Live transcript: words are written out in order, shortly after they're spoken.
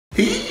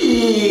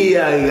E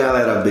aí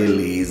galera,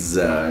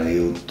 beleza?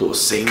 Eu tô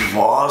sem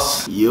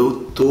voz e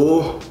eu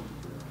tô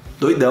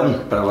doidão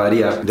pra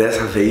variar.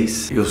 Dessa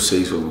vez eu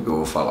sei sobre o que eu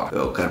vou falar.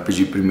 Eu quero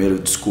pedir primeiro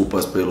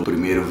desculpas pelo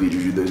primeiro vídeo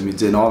de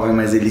 2019,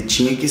 mas ele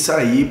tinha que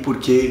sair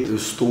porque eu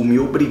estou me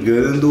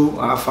obrigando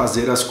a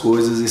fazer as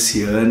coisas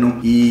esse ano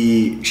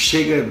e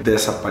chega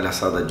dessa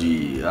palhaçada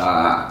de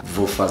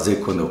vou fazer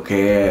quando eu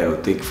quero,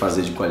 tenho que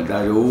fazer de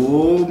qualidade. Eu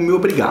vou me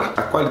obrigar.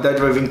 A qualidade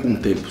vai vir com o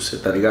tempo, você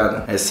tá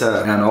ligado?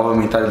 Essa é a nova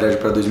mentalidade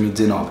pra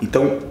 2019.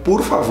 Então,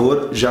 por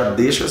favor, já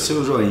deixa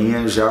seu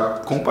joinha,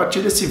 já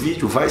compartilha esse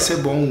vídeo, vai ser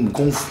bom,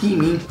 confia em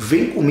mim,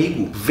 vem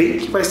comigo, vem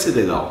que vai ser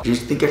legal. A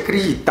gente tem que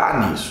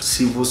acreditar nisso.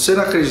 Se você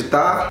não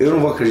acreditar, eu não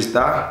vou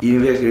acreditar e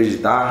ninguém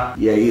acreditar,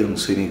 e aí eu não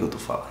sei nem o que eu tô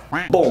falando.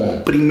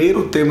 Bom,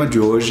 primeiro tema de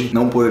hoje,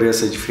 não poderia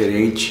ser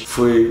diferente,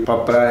 foi pra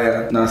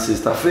praia na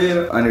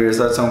sexta-feira,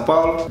 aniversário de São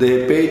Paulo, de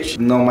repente,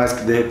 não mais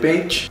que de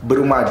repente,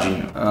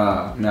 Brumadinho.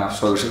 A minha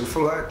sogra chegou e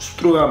falou,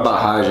 destruiu uma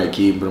barragem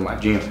aqui em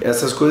Brumadinho.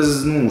 Essas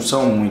coisas não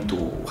são muito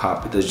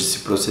rápidas de se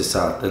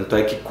processar, tanto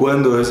é que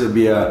quando eu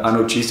recebi a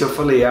notícia eu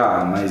falei,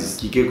 mas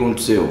o que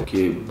aconteceu?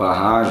 Que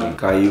barragem,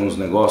 caiu uns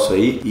negócios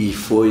aí e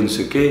foi não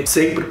sei o que.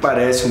 Sempre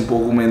parece um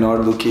pouco menor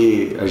do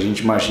que a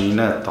gente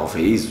imagina,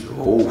 talvez,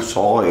 ou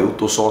só eu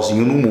tô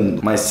sozinho no mundo,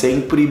 mas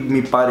sempre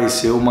me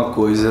pareceu uma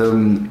coisa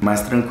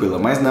mais tranquila,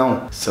 mas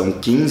não, são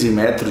 15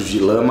 metros de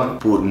lama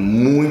por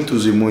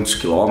muitos e muitos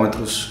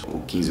quilômetros,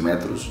 ou 15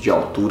 metros de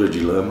altura de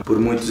lama, por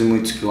muitos e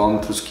muitos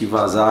quilômetros que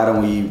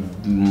vazaram e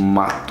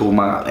matou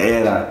uma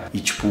galera, e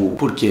tipo,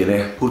 por que,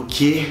 né? Por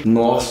que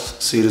nós,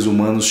 seres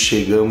humanos,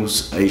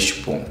 chegamos a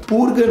este ponto?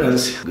 Por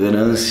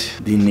ganância,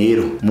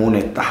 dinheiro,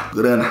 monetário,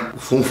 grana, o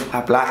funfo,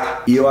 a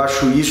plata. E eu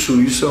acho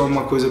isso é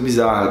uma coisa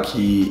bizarra,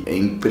 que é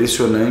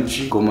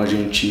impressionante como a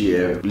gente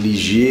é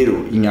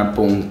ligeiro em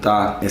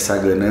apontar essa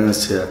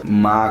ganância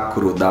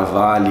macro da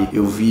Vale.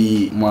 Eu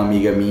vi uma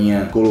amiga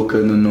minha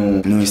colocando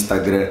no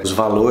Instagram os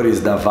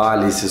valores da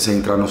Vale. Se você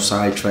entrar no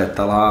site vai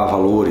estar lá,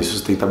 valores,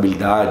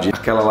 sustentabilidade,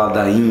 aquela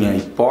ladainha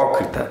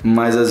hipócrita,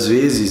 mas às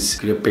vezes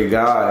queria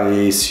pegar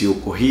esse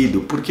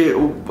ocorrido, porque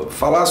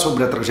falar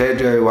sobre a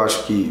tragédia eu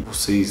acho que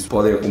vocês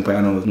podem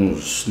acompanhar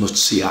nos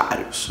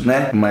noticiários,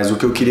 né? Mas o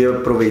que eu queria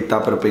aproveitar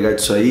para pegar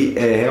disso aí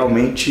é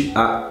realmente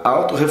a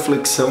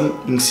autorreflexão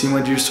em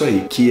cima disso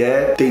aí, que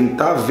é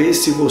tentar ver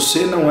se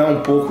você não é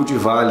um pouco de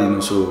Vale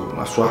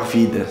na sua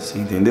vida, você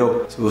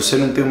entendeu? Se você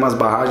não tem umas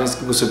barragens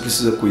que você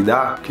precisa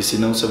cuidar, porque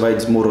senão você vai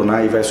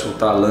desmoronar e vai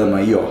soltar a lama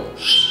aí, ó,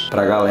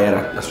 pra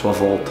galera da sua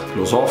volta.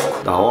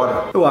 Filosófico? Da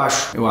hora? Eu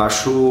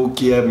acho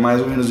que é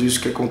mais ou menos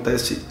isso que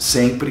acontece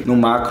sempre no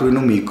macro e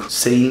no micro,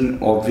 sem,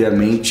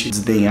 obviamente,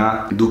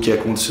 desdenhar do que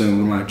aconteceu em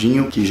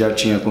Brumadinho, que já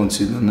tinha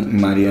acontecido em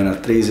Mariana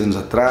 3 anos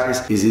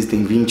atrás.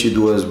 Existem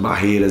 22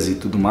 barreiras e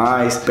tudo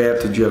mais,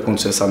 perto de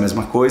acontecer essa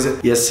mesma coisa.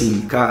 E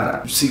assim,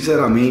 cara,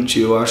 sinceramente,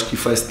 eu acho que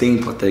faz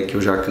tempo até que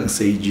eu já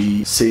cansei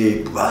de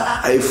ser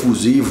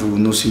efusivo,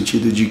 no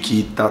sentido de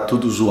que tá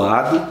tudo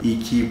zoado e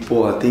que,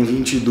 porra, tem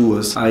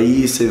 22.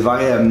 Aí você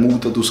vai, a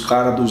multa dos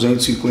caras,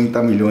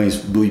 250 milhões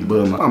do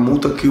IBAMA. A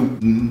multa que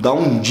dá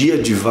um dia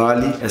de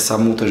Vale, essa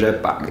multa já é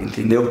paga,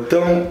 entendeu?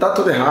 Então, tá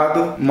tudo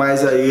errado,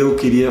 mas aí eu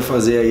queria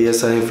fazer aí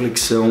essa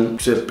reflexão.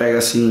 Você pega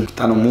assim,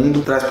 tá no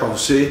mundo, traz pra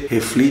você,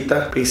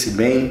 reflita, pense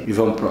bem e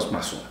vamos pro próximo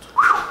assunto.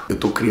 Eu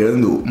tô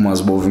criando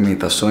umas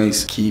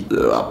movimentações que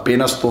eu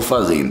apenas tô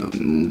fazendo.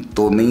 Não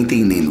tô nem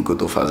entendendo o que eu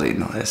tô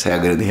fazendo. Essa é a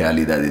grande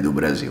realidade do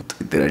Brasil.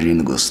 Tô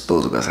interagindo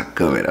gostoso com essa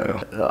câmera,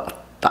 meu.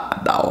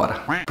 Tá, da hora.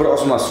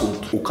 Próximo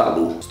assunto, o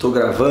calor. Estou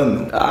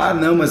gravando?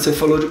 Não, mas você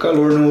falou de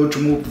calor no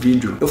último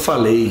vídeo. Eu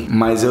falei,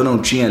 mas eu não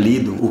tinha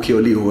lido o que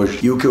eu li hoje.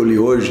 E o que eu li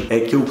hoje é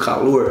que o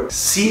calor,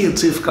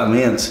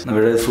 cientificamente, na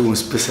verdade foi um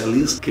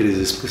especialista, aqueles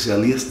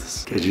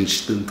especialistas que a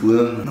gente tanto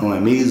ama, não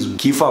é mesmo?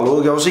 Que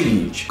falou que é o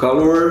seguinte: o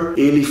calor,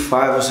 ele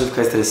faz você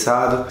ficar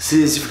estressado,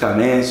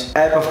 cientificamente,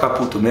 é pra ficar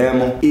puto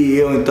mesmo. E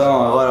eu,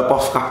 então, agora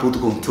posso ficar puto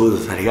com tudo,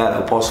 tá ligado?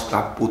 Eu posso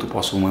ficar puto,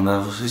 posso mandar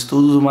vocês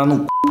todos tomar no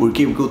c. Por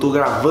quê? Porque eu tô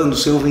gravando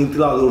sem o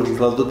ventilador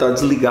tá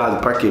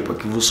desligado. Pra quê? Pra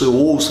que você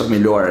ouça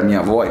melhor a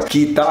minha voz,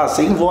 que tá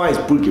sem voz.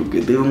 Por quê? Porque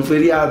teve um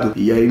feriado.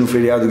 E aí no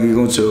feriado o que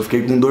aconteceu? Eu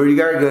fiquei com dor de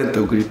garganta.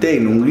 Eu gritei,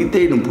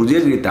 não podia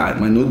gritar.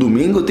 Mas no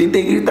domingo eu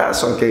tentei gritar.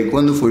 Só que aí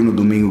quando foi no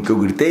domingo que eu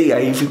gritei,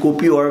 aí ficou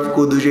pior,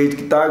 ficou do jeito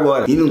que tá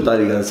agora. E não tá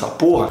ligado essa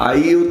porra?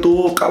 Aí eu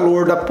tô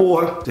calor da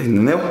porra. Você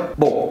entendeu?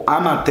 Bom, a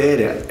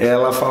matéria,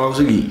 ela fala o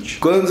seguinte: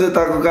 quando você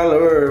tá com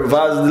calor,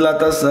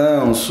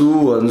 vasodilatação,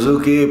 sua, não sei o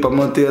que, pra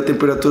manter a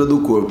temperatura do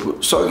corpo.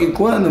 Só que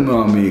quando, meu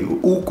amigo,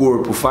 o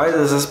corpo faz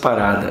essas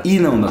paradas e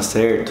não dá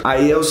certo,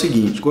 aí é o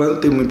seguinte: quando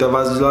tem muita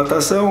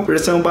vasodilatação,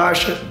 pressão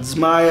baixa,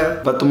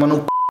 desmaia, vai tomar no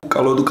c...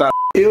 calor do caralho.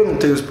 Eu não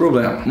tenho esse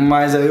problema.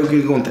 Mas aí o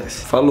que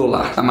acontece? Falou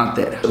lá a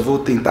matéria. Eu vou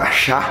tentar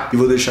achar e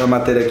vou deixar a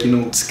matéria aqui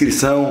na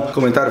descrição,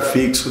 comentário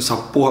fixo. Essa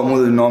porra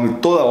muda de nome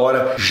toda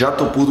hora. Já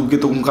tô puto porque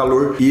tô com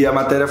calor. E a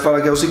matéria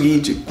fala que é o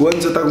seguinte: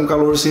 quando você tá com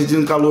calor,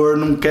 sentindo calor,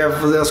 não quer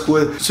fazer as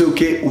coisas, não sei o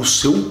que, o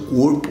seu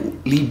corpo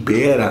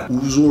libera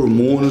os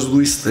hormônios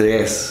do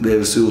estresse.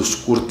 Deve ser os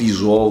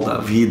cortisol da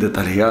vida,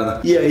 tá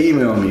ligado? E aí,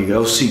 meu amigo, é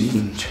o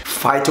seguinte: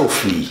 fight or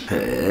flee.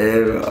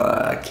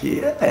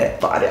 Aqui é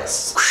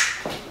várias.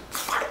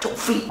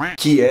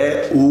 Que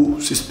é o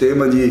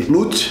sistema de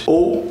lute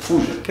ou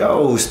fuja, que é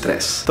o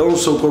estresse. Então o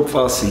seu corpo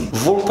fala assim: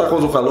 vou lutar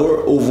contra o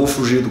calor ou vou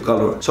fugir do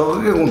calor. Só que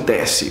o que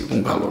acontece com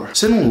o calor?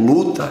 Você não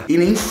luta e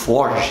nem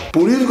foge.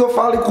 Por isso que eu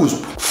falo e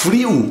cuspo.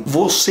 Frio,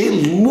 você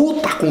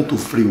luta contra o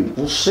frio.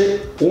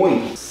 Você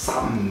põe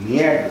essa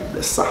merda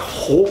dessa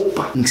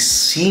roupa em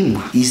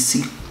cima e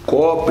se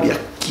cobre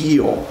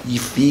aqui, ó, e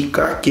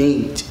fica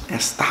quente.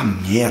 Esta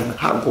merda.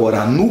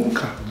 Agora a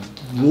nuca,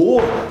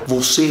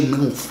 você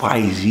não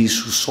faz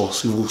isso só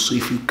se você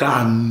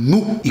ficar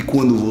nu. E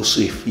quando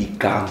você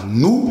ficar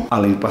nu,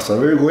 além de passar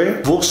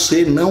vergonha,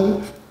 você não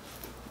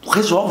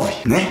resolve,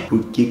 né?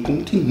 Porque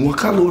continua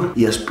calor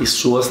e as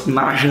pessoas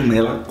na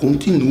janela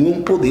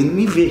continuam podendo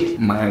me ver,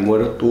 mas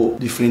agora eu tô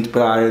de frente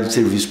para a área de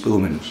serviço, pelo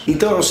menos.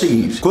 Então é o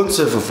seguinte: quando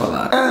você for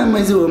falar,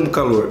 mas eu amo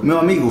calor, meu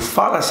amigo,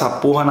 fala essa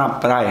porra na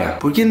praia,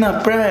 porque na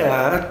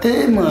praia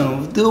até,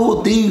 mano, eu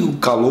odeio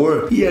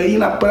calor. E aí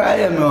na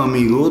praia, meu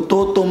amigo, eu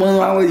tô tomando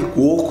água de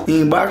coco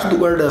embaixo do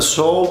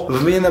guarda-sol,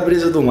 vendo a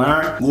brisa do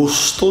mar,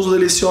 gostoso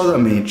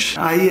deliciosamente.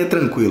 Aí é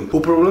tranquilo.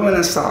 O problema é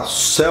nessa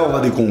selva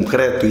de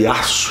concreto e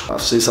aço, a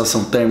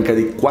sensação térmica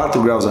de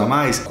 4 graus a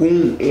mais,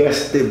 com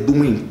esta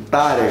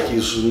indumentária que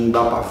isso não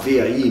dá pra ver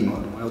aí,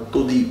 mano. Eu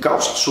tô de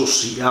calça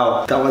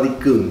social, tava de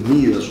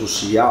camisa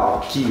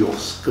social aqui,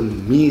 ó,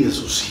 camisa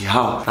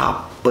social,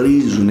 tá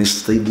preso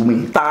nessa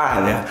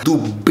indumentária do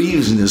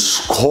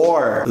business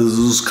core,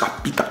 dos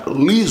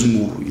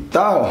capitalismo e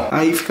tal.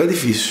 Aí fica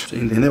difícil, você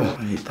entendeu?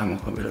 Aí tá meu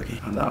cabelo aqui,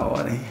 tá da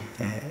hora, hein?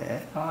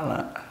 Olha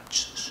lá.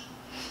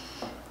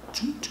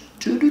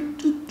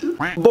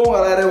 Bom,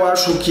 galera, eu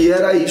acho que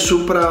era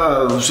isso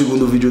para o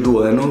segundo vídeo do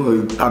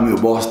ano. Tá meio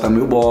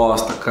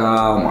bosta,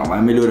 calma,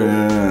 vai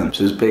melhorando.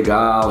 Preciso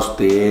pegar os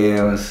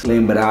temas,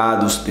 lembrar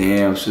dos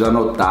temas, preciso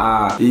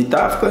anotar. E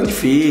tá ficando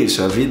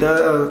difícil, a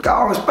vida...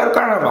 Calma, espera o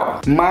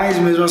carnaval. Mas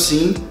mesmo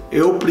assim,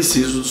 eu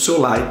preciso do seu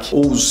like,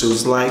 ou dos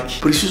seus likes.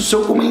 Preciso do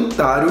seu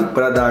comentário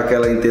para dar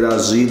aquela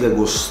interagida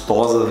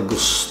gostosa,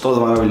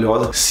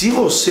 maravilhosa. Se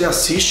você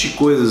assiste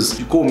coisas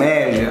de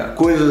comédia,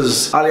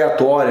 coisas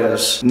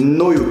aleatórias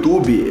no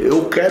YouTube,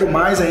 eu quero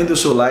mais ainda o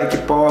seu like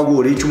para o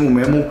algoritmo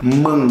mesmo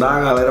mandar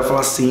a galera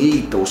falar assim: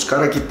 eita, os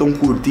caras que estão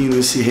curtindo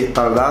esse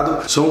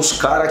retardado são os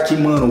caras que,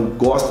 mano,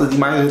 gostam de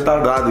mais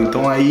retardado.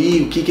 Então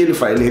aí, o que ele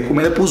faz? Ele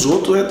recomenda pros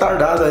outros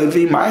retardados, aí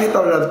vem mais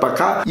retardado pra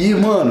cá e,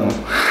 mano,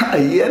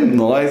 aí é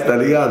nóis, tá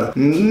ligado?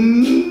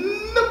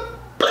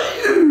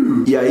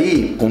 E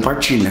aí,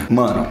 compartilha.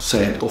 Mano,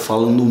 sério, tô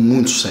falando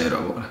muito sério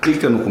agora.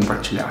 Clica no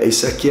compartilhar.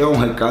 Esse aqui é um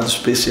recado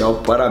especial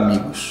para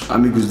amigos.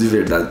 Amigos de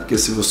verdade. Porque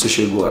se você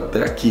chegou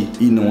até aqui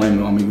e não é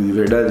meu amigo de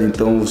verdade,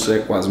 então você é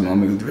quase meu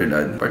amigo de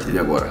verdade. Compartilhe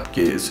agora,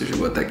 porque você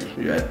chegou até aqui.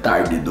 Já é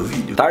tarde do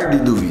vídeo.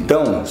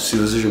 Então, se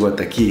você chegou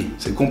até aqui,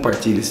 você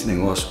compartilha esse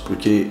negócio,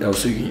 porque é o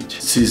seguinte: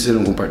 se você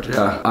não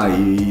compartilhar,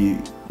 aí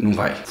não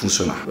vai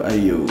funcionar.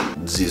 Aí eu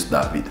desisto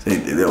da vida, você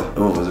entendeu?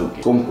 Eu vou fazer o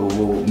quê? Como que eu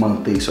vou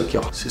manter isso aqui,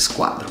 ó? Esses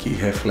quadros que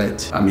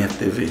reflete a minha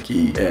TV,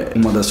 que é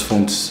uma das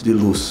fontes de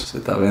luz. Você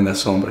tá vendo a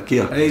sombra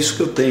aqui, ó? É isso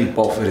que eu tenho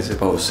pra oferecer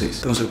pra vocês.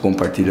 Então você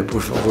compartilha,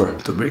 por favor.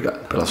 Muito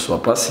obrigado pela sua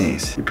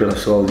paciência e pela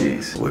sua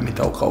audiência. Vou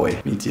imitar o Cauê.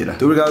 Mentira.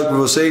 Muito obrigado por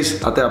vocês.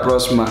 Até a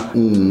próxima.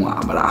 Um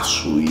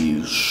abraço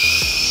e